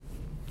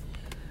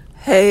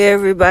Hey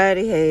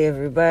everybody,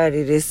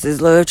 this is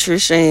Love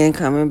Trishan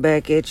coming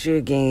back at you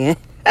again.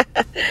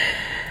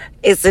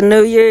 It's a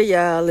new year,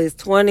 y'all. It's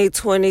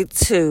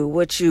 2022.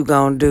 What you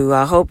gonna do?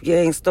 I hope you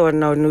ain't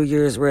starting no New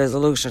Year's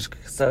resolutions,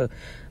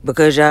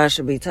 because y'all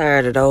should be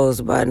tired of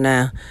those by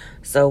now.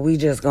 So we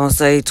just gonna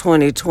say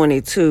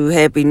 2022,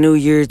 Happy New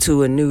Year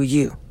to a new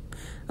you.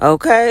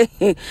 Okay?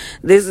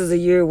 This is a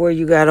year where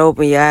you got to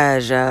open your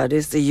eyes, y'all.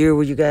 This is the year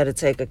where you got to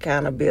take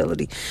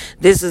accountability.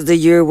 This is the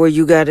year where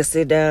you got to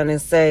sit down and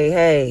say,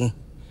 hey,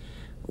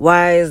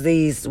 why is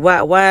this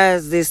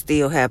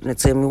still happening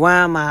to me? Why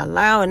am I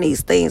allowing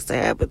these things to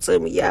happen to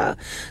me, y'all?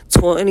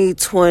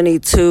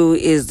 2022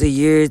 is the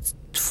year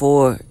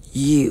for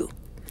you.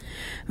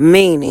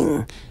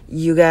 Meaning,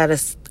 you got to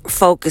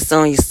focus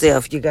on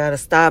yourself. You got to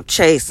stop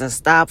chasing,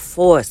 stop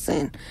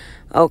forcing.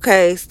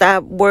 Okay,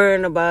 stop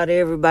worrying about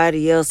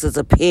everybody else's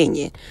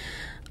opinion.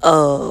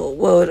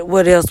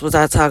 What else was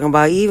I talking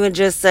about? Even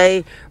just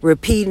say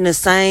repeating the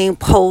same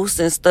posts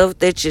and stuff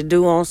that you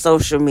do on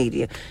social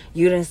media.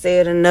 You done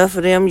said enough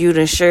of them. You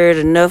done shared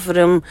enough of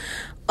them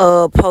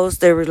posts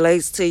that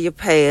relates to your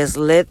past.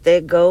 Let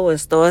that go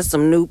and start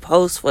some new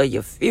posts for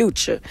your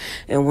future.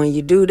 And when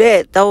you do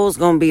that, those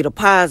gonna be the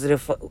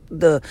positive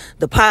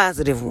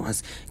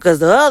ones. Because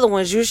the other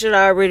ones, you should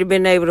already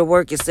been able to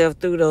work yourself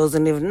through those.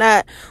 And if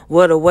not,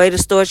 what a way to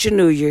start your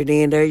new year.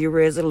 Then there your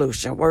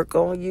resolution. Work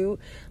on you.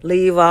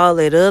 Leave all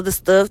that other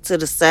stuff to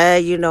the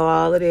side. You know,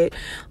 all of that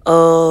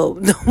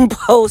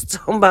posts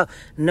talking about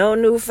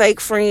no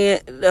fake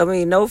friends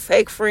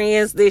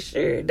this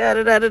year.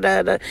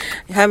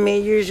 How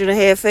many years you done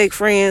had fake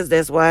friends?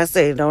 That's why I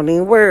say don't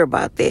even worry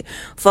about that.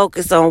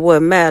 Focus on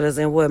what matters,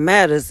 and what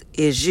matters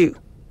is you.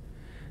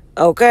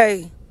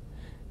 Okay?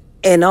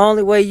 And the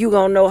only way you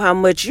gonna know how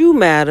much you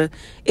matter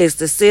is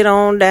to sit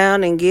on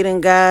down and get in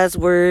God's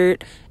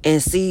word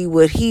and see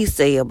what he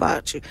say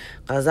about you.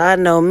 Because I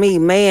know me,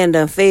 man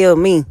done failed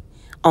me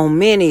on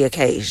many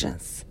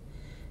occasions.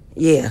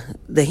 Yeah,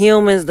 the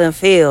humans done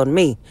failed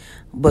me.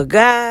 But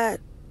God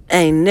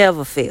ain't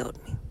never failed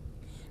me.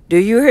 Do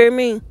you hear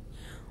me?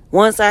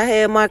 Once I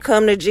had my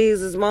come to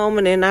Jesus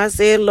moment and I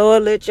said,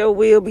 Lord, let your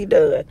will be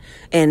done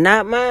and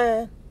not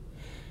mine,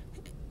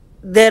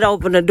 that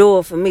opened the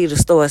door for me to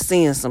start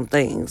seeing some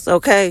things,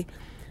 okay?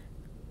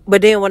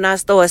 But then when I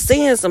started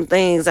seeing some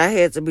things, I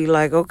had to be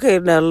like, okay,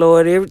 now,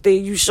 Lord,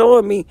 everything you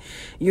showing me,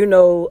 you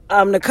know,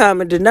 I'm the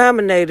common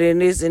denominator in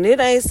this. And it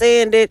ain't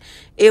saying that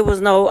it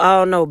was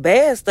no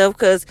bad stuff,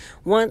 because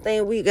one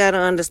thing we got to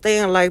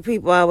understand, like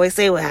people always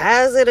say, well,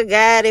 how's it a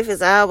God if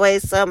it's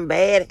always something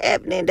bad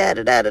happening,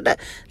 da-da-da-da-da.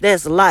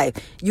 That's life.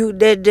 You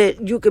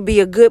could be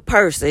a good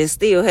person and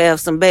still have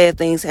some bad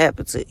things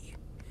happen to you.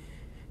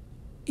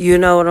 You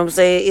know what I'm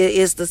saying?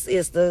 It's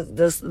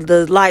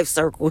the life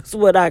circle. It's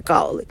what I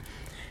call it.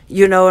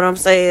 You know what I'm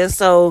saying?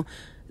 So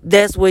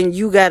that's when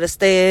you got to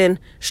stand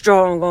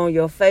strong on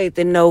your faith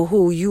and know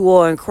who you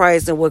are in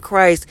Christ and what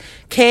Christ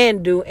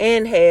can do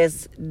and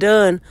has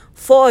done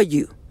for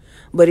you.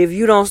 But if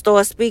you don't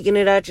start speaking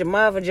it out your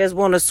mouth and just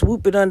want to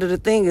swoop it under the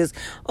thing is,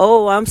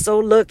 oh, I'm so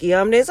lucky.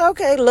 I'm this.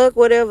 Okay, look,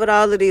 whatever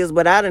all it is.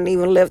 But I didn't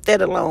even left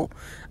that alone.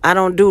 I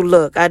don't do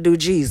luck. I do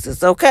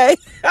Jesus. Okay?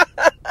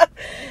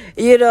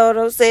 You know what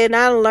I'm saying?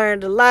 I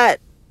learned a lot,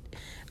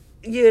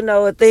 you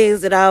know,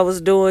 things that I was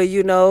doing,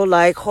 you know,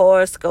 like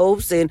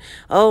horoscopes and,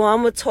 oh,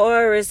 I'm a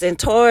Taurus and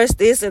Taurus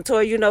this and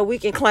Taurus, you know, we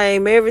can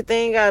claim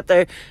everything out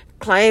there,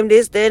 claim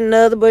this, that, and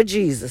other but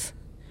Jesus.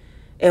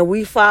 And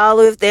we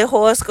follow, if that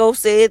horoscope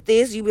said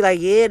this, you be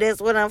like, yeah,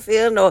 that's what I'm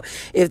feeling. Or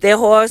if that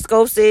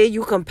horoscope said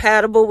you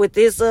compatible with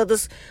this other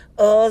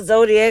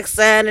zodiac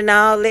sign and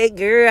all that,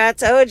 girl, I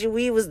told you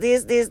we was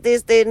this,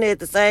 that, and at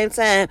the same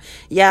time,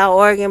 y'all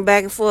arguing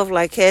back and forth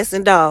like cats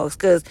and dogs.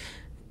 Because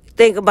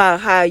think about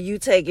how you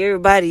take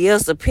everybody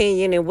else's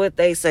opinion and what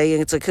they say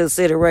into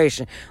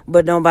consideration.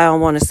 But nobody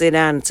don't want to sit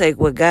down and take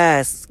what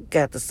God's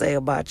got to say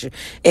about you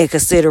in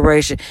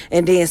consideration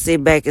and then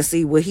sit back and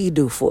see what he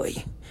do for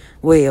you.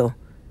 Well,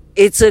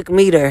 it took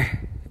me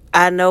there.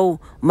 I know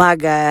my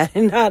God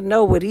and I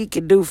know what he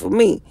can do for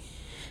me.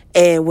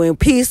 And when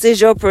peace is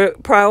your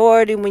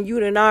priority, when you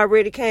done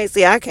already can't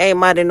see, I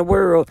came out in the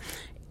world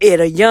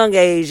at a young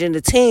age in the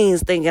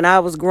teens thinking I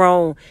was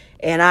grown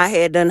and I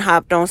had done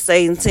hopped on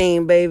Satan's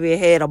team, baby,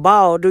 and had a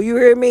ball. Do you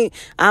hear me?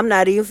 I'm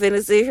not even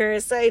finna sit here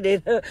and say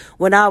that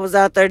when I was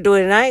out there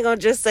doing it. I ain't gonna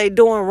just say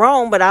doing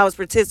wrong, but I was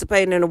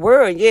participating in the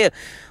world. Yeah,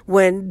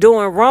 when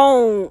doing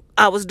wrong,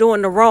 I was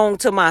doing the wrong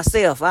to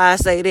myself. I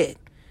say that.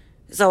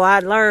 So I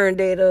learned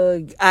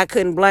that I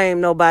couldn't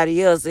blame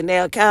nobody else. And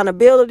that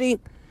accountability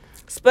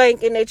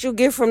spanking that you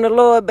get from the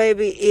Lord,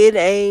 baby, it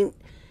ain't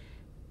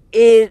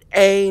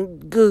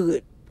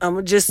good. I'm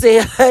going to just say,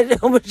 I'm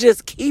going to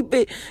just keep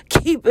it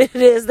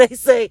as they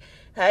say,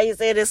 how you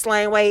say this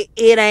slang way,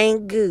 it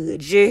ain't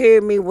good. You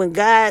hear me? When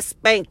God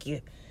spank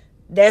you,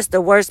 that's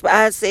the worst.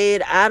 I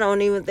said, I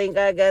don't even think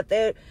I got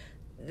that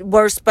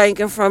worst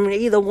spanking from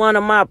either one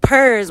of my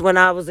parents when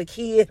I was a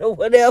kid or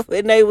whatever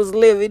and they was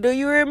living. Do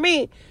you hear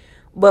me?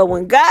 But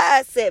when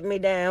God set me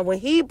down, when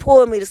he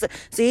pulled me to see,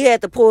 he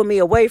had to pull me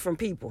away from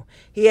people.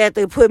 He had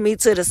to put me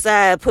to the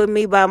side, put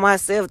me by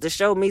myself to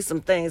show me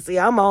some things. See,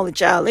 I'm an only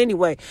child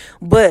anyway.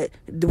 But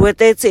what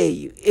they tell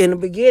you, in the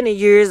beginning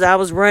years, I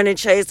was running,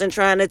 chasing,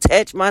 trying to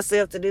attach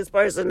myself to this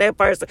person, that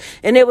person.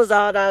 And it was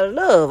all out of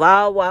love.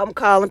 I'm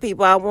calling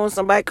people. I want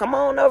somebody, come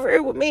on over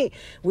here with me.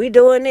 We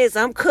doing this.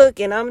 I'm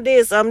cooking. I'm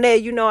this. I'm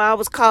that. I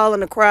was calling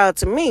the crowd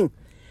to me.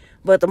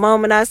 But the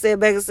moment I sat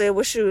back and said,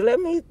 well, shoot, let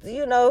me,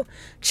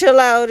 chill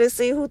out and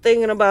see who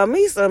thinking about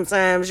me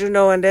sometimes,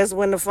 and that's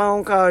when the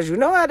phone calls,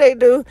 how they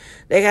do.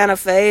 They kind of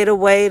fade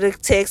away. The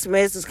text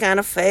messages kind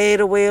of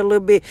fade away a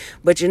little bit.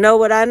 But you know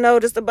what I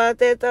noticed about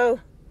that, though?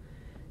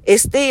 It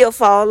still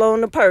fall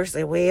on the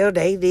person. Well,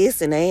 they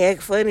this and they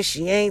act funny.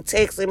 She ain't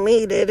texting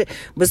me.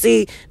 But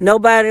see,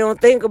 nobody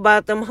don't think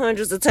about them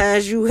hundreds of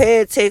times you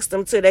had text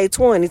them to they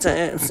 20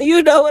 times.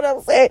 You know what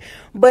I'm saying?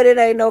 But it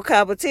ain't no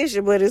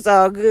competition, but it's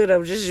all good.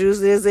 I'm just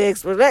using it as an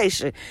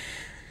explanation.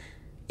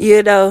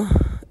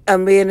 I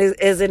mean,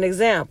 as an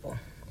example.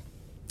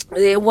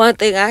 One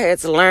thing I had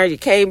to learn, you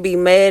can't be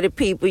mad at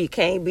people. You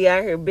can't be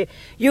out here.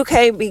 You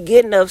can't be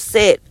getting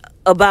upset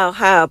about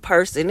how a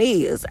person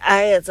is. I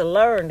had to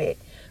learn it.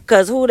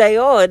 Because who they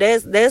are,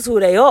 that's who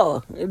they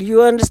are.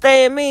 You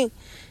understand me?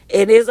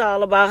 It is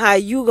all about how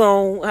you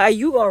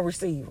gonna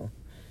receive them.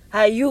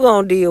 How you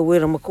gonna deal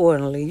with them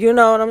accordingly. You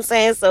know what I'm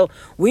saying? So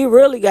we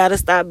really got to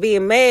stop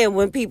being mad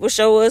when people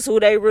show us who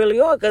they really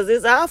are. Because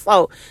it's our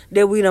fault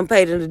that we done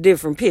painted a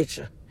different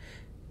picture.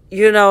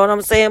 You know what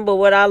I'm saying? But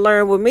what I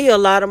learned with me, a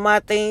lot of my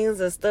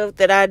things and stuff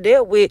that I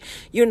dealt with,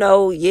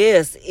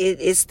 yes,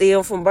 it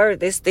stemmed from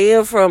birth. It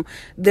stemmed from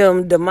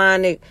them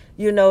demonic,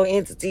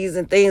 entities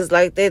and things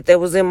like that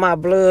was in my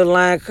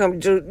bloodline.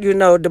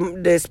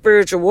 The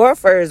spiritual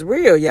warfare is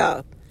real,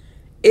 y'all.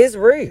 It's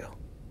real.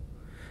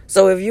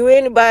 So if you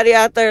anybody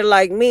out there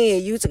like me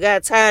and you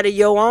got tired of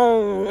your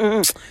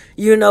own,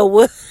 you know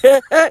what?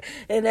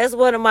 And that's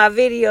one of my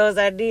videos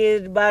I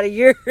did about a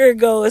year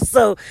ago or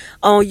so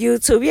on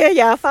YouTube. Yeah,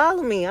 y'all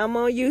follow me. I'm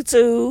on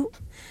YouTube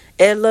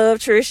at Love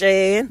Trish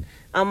Ann.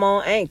 I'm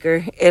on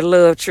Anchor at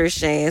Love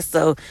Trish Ann.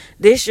 So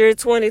this year,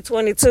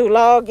 2022,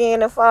 log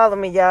in and follow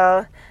me,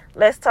 y'all.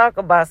 Let's talk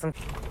about some